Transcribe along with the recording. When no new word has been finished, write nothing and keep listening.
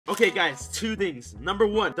Okay, guys, two things. Number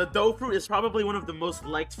one, the dough fruit is probably one of the most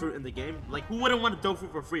liked fruit in the game. Like, who wouldn't want a dough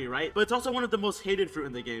fruit for free, right? But it's also one of the most hated fruit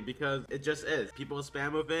in the game because it just is. People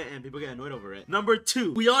spam with it and people get annoyed over it. Number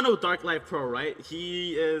two, we all know Dark Life Pro, right?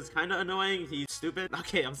 He is kind of annoying. He's stupid.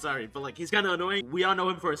 Okay, I'm sorry, but like, he's kind of annoying. We all know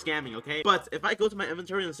him for scamming, okay? But if I go to my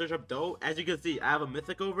inventory and search up dough, as you can see, I have a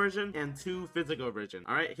mythical version and two physical version.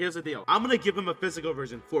 All right, here's the deal. I'm gonna give him a physical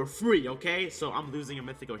version for free, okay? So I'm losing a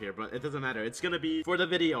mythical here, but it doesn't matter. It's gonna be for the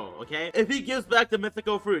video, okay? If he gives back the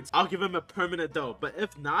mythical fruits, I'll give him a permanent dough. But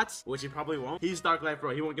if not, which he probably won't, he's Dark Life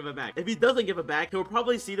Pro. He won't give it back. If he doesn't give it back, he'll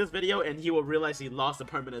probably see this video and he will realize he lost a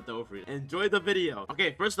permanent dough fruit. Enjoy the video.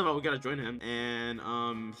 Okay, first of all, we gotta join him.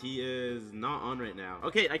 And he is not on right now.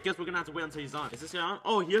 Okay, I guess we're gonna have to wait until he's on. Is this guy on?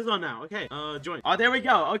 Oh, he is on now. Okay, join. Oh, there we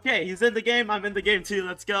go. Okay, he's in the game. I'm in the game too.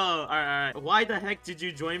 Let's go. All right. Why the heck did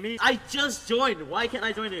you join me? I just joined. Why can't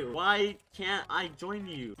I join you? Why can't I join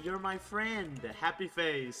you? You're my friend. Happy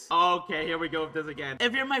face. Okay, here we go with this again.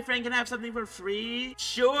 If you're my friend, can I have something for free?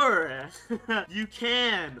 Sure. You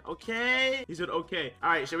can. Okay. He said okay. All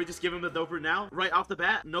right, should we just give him the dough fruit now? Right off the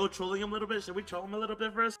bat? No trolling him a little bit? Should we troll him a little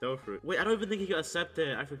bit first? Dough fruit. Wait, I don't even think he can accept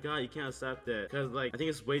it. I forgot you can't accept it. Because, like, I think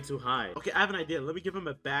it's way too high. Okay, I have an idea. Let me give him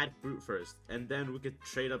a bad fruit first. And then we could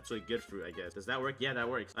trade up to a good fruit, I guess. Does that work? Yeah, that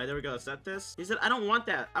works. All right, there we go. Accept this. He said, I don't want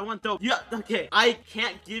that. I want dough. Yeah, okay. I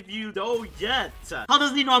can't give you dough yet. How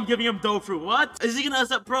does he know I'm giving him dough fruit? What? Is he gonna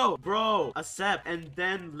accept? Bro, accept. And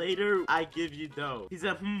then later, I give you dough. He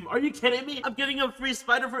said, are you kidding me? I'm getting a free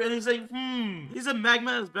spider fruit and he's saying, He said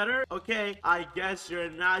magma is better? Okay, I guess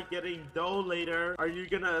you're not getting dough later. Are you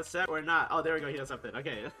gonna accept or not? Oh, there we go. He accepted.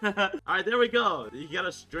 Okay. Alright, there we go. You got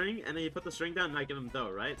a string and then you put the string down and I give him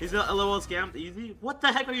dough, right? He's a LOL scammed easy? What the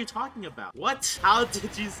heck are you talking about? What? How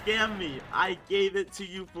did you scam me? I gave it to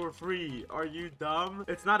you for free. Are you dumb?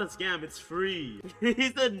 It's not a scam. It's free.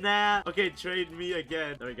 He said, nah. Okay, trade me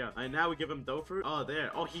again. There we go. Alright, now we give him dough fruit. Oh,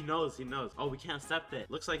 there. Oh, he knows. He knows. Oh, we can't accept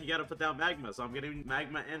it. Looks like you gotta put down magma. So I'm getting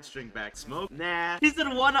magma and string back. Smoke? Nah. He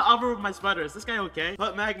said, wanna offer with my spider. Is this guy okay?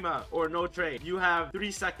 Put magma or no trade. You have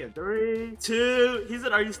 3 seconds. 3, 2. He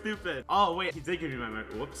said, are you stupid? Oh, wait. He did give me my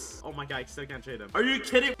magma. Whoops. Oh my god. I still can't trade him. Are you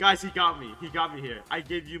kidding? Guys, he got me. He got me here. I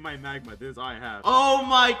gave you my magma. This is all I have. Oh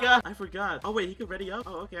my god. I forgot. Oh, wait. He could ready up?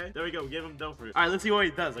 Oh, okay. There we go. We gave him dough fruit. All right. Let's see what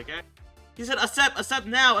he does, okay? He said, accept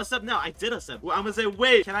now, accept now. I did accept. Well, I'm gonna say,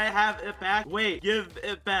 wait, can I have it back? Wait, give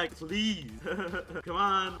it back, please. Come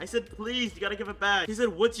on. I said, please, you gotta give it back. He said,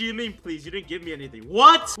 what do you mean, please? You didn't give me anything.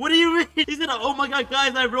 What? What do you mean? He said, oh my god,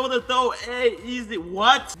 guys, I rolled a dough. Hey, easy.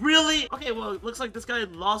 What? Really? Okay, well, it looks like this guy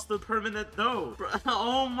lost the permanent dough.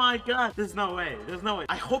 Oh my god. There's no way. There's no way.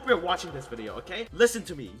 I hope you're watching this video, okay? Listen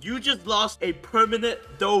to me. You just lost a permanent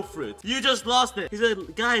dough fruit. You just lost it. He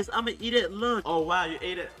said, guys, I'm gonna eat it. Look. Oh, wow, you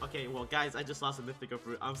ate it. Okay, well, guys, I just lost a mythical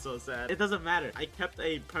fruit. I'm so sad. It doesn't matter. I kept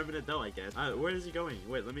a permanent dough, I guess. Where is he going?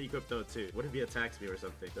 Wait, let me equip dough too. What if he attacks me or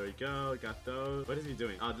something? There we go. Got dough. What is he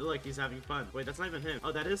doing? Oh, look, he's having fun. Wait, that's not even him.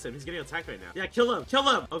 Oh, that is him. He's getting attacked right now. Yeah, kill him. Kill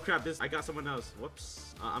him. Oh, crap. I got someone else.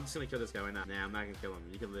 Whoops. I'm just gonna kill this guy right now. Nah, I'm not gonna kill him.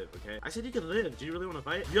 You can live, okay? I said you can live. Do you really want to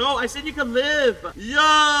fight? Yo, I said you can live.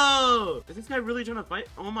 Yo! Is this guy really trying to fight?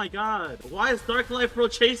 Oh my god. Why is Dark Life Pro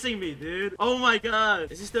chasing me, dude? Oh my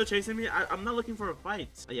god. Is he still chasing me? I'm not looking for a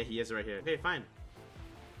fight. Oh, yeah, he is right here. Okay, fine.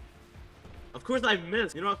 Of course I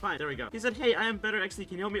missed. You know what? Fine. There we go. He said, hey, I am better XD.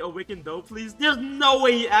 Can you help me awaken dough, please? There's no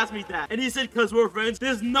way he asked me that. And he said, because we're friends.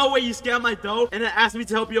 There's no way you scam my dough and then asked me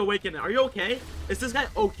to help you awaken it. Are you okay? Is this guy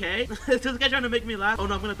okay? Is this guy trying to make me laugh? Oh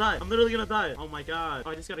no, I'm gonna die. I'm literally gonna die. Oh my god. Oh,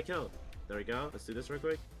 I just got a kill. There we go. Let's do this real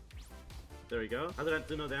quick. There we go. How did I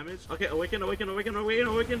do no damage? Okay, awaken, awaken, awaken, awaken,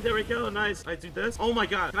 awaken. There we go. Nice. I do this. Oh my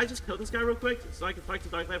god. Can I just kill this guy real quick so I can fight to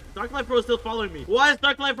Dark Life? Dark Life Pro is still following me. Why is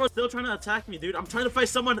Dark Life Pro still trying to attack me, dude? I'm trying to fight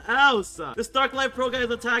someone else. This Dark Life Pro guy is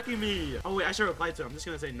attacking me. Oh wait, I should reply to him. I'm just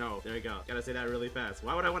gonna say no. There we go. Gotta say that really fast.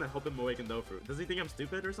 Why would I want to help him awaken dough fruit? Does he think I'm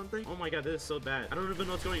stupid or something? Oh my god, this is so bad. I don't even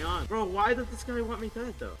know what's going on. Bro, why does this guy want me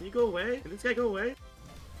dead though? Can you go away? Can this guy go away?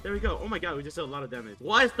 There we go. Oh my god, we just did a lot of damage.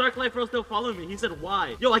 Why is Dark Life Pro still following me? He said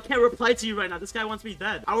why. Yo, I can't reply to you right now. This guy wants me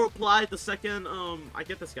dead. I'll reply the second I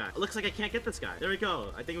get this guy. It looks like I can't get this guy. There we go.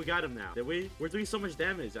 I think we got him now. Did we? We're doing so much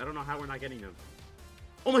damage. I don't know how we're not getting him.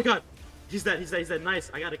 Oh my god. He's dead. He's dead. He's dead. Nice.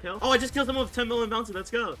 I got a kill. Oh, I just killed someone with 10 million bounty. Let's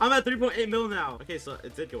go. I'm at 3.8 mil now. Okay, so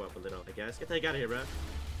it did go up a little, I guess. Get the heck out of here, bro.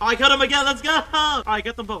 Oh, I got him again. Let's go. Oh, I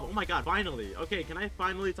got them both. Oh my god, finally. Okay, can I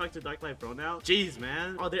finally talk to Dark Light Pro now? Jeez,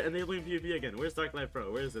 man. Oh, they're enabling PvP again. Where's Dark Light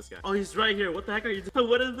Pro? Where is this guy? Oh, he's right here. What the heck are you doing?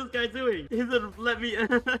 What is this guy doing? He said, let me.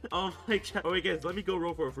 Oh my god. Oh wait, guys, let me go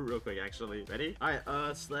roll for a fruit real quick. Actually, ready? All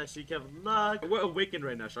right. Slash cKev luck. We're awakened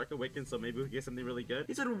right now. Shark awakened, so maybe we can get something really good.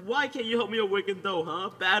 He said, why can't you help me awaken though, huh?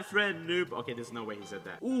 Bad friend, noob. Okay, there's no way he said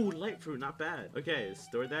that. Ooh, light fruit, not bad. Okay,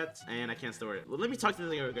 store that, and I can't store it. Well, let me talk to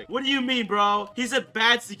this guy real quick. What do you mean, bro? He said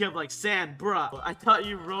bad cKev like sand, bruh. I thought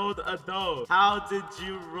you rolled a dough. How did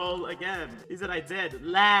you roll again? He said I did.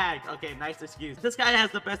 Lag. Okay, nice excuse. This guy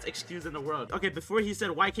has the best excuse in the world. Okay, before he said,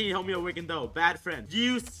 why can't you help me awaken dough? Bad friend.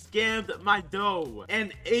 You scammed my dough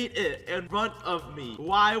and ate it in front of me.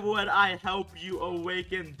 Why would I help you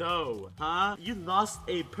awaken dough? Huh? You lost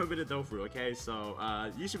a permanent dough fruit, okay? So,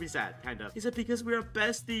 you should be sad, kind of. He said, because we're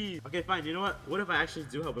besties. Okay, fine. You know what? What if I actually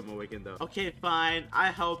do help him awaken dough? Okay, fine.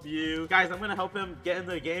 I help you. Guys, I'm gonna help him get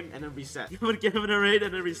into the game and then reset. I'm gonna give him a raid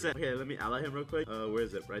and then reset. Okay, let me ally him real quick. Where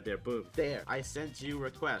is it? Right there. Boom. There. I sent you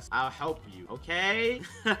request. I'll help you. Okay?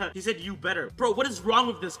 He said, you better. Bro, what is wrong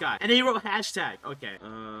with this guy? And he wrote hashtag. Okay.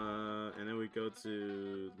 And then we go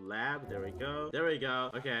to lab. There we go. There we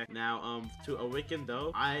go. Okay. Now, to awaken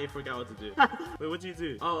though, I forgot what to do. Wait, what do you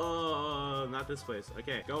do? Oh, not this place.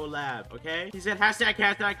 Okay. Go lab. Okay. He said hashtag.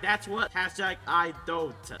 That's what? Hashtag I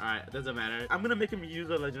don't. Alright, doesn't matter. I'm gonna make him use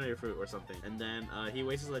a legendary fruit or something. And then he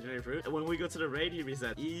wastes his legendary fruit. And when we go to the raid, he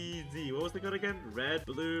resets. Easy. What was the code again? Red,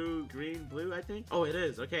 blue, green, blue, I think. Oh, it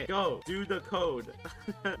is. Okay. Go. Do the code.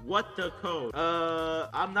 What the code?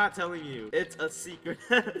 I'm not telling you. It's a secret.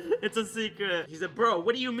 It's a secret. He said, bro,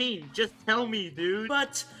 what do you mean? Just tell me, dude.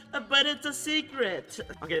 But it's a secret.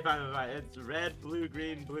 Okay, fine. It's red, blue,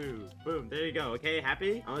 green, blue. Boom. There you go. Okay,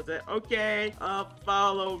 happy? I was like, okay.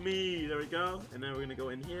 Follow me. There we go. And then we're gonna go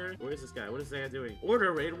in here. Where is this guy? What is this guy doing?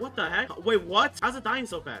 Order raid. What the heck? Wait, what? How's it dying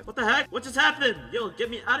so fast? What the heck? What just happened? Yo, get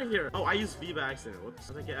me out of here. Oh, I used V by accident. Whoops.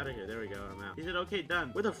 How did I get out of here? There we go. I'm out. He said, okay, done.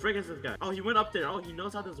 Where the frick is this guy? Oh, he went up there. Oh, he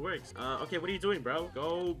knows how this works. Okay, what are you doing, bro?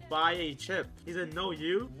 Go buy a chip. He said, no,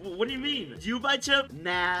 you? What do you mean? You buy chip?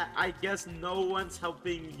 Nah, I guess no one's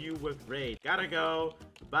helping you with raid. Gotta go.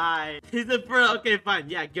 Bye. He said, bro, okay, fine.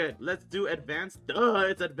 Yeah, good. Let's do advanced. Duh,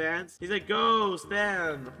 it's advanced. He said, go,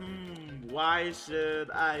 stand. Why should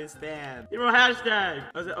I stand? He wrote hashtag.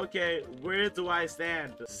 I was like, okay, where do I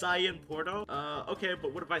stand? Cyan portal? Okay,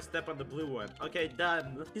 but what if I step on the blue one? Okay,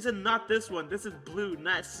 done. He said, not this one. This is blue,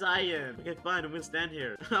 not cyan. Okay, fine. I'm gonna stand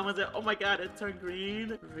here. I was like, oh my god, it turned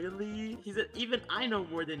green. Really? He said, even I know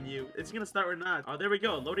more than you. It's gonna start or not. Oh, there we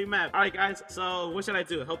go. Loading map. All right, guys. So what should I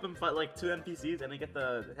do? Help him fight like 2 NPCs and then get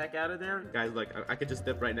the heck out of there? Guys, look, I could just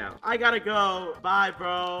dip right now. I gotta go. Bye,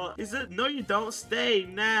 bro. He said, no, you don't. Stay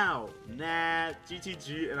now. Nah,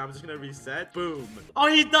 GTG, and I'm just gonna reset. Boom. Oh,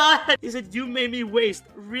 he died. He said, you made me waste.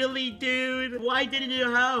 Really, dude? Why didn't you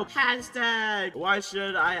help? Hashtag. Why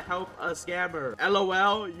should I help a scammer?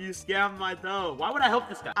 LOL, you scammed my dough. Why would I help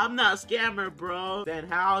this guy? I'm not a scammer, bro. Then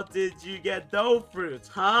how did you get dough fruits,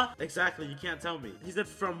 huh? Exactly, you can't tell me. He said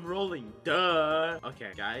from rolling. Duh.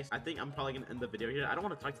 Okay, guys, I think I'm probably gonna end the video here. I don't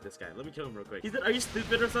want to talk to this guy. Let me kill him real quick. He said, are you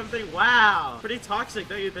stupid or something? Wow. Pretty toxic,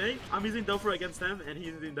 don't you think? I'm using dough fruit against him, and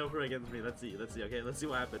he's using dough fruit against me. Let's see. Okay, let's see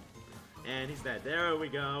what happened. And he's dead. There we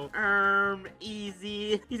go.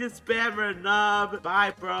 Easy. He's a spammer, knob.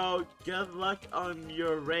 Bye, bro. Good luck on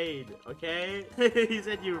your raid, okay? He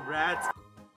said, you rat.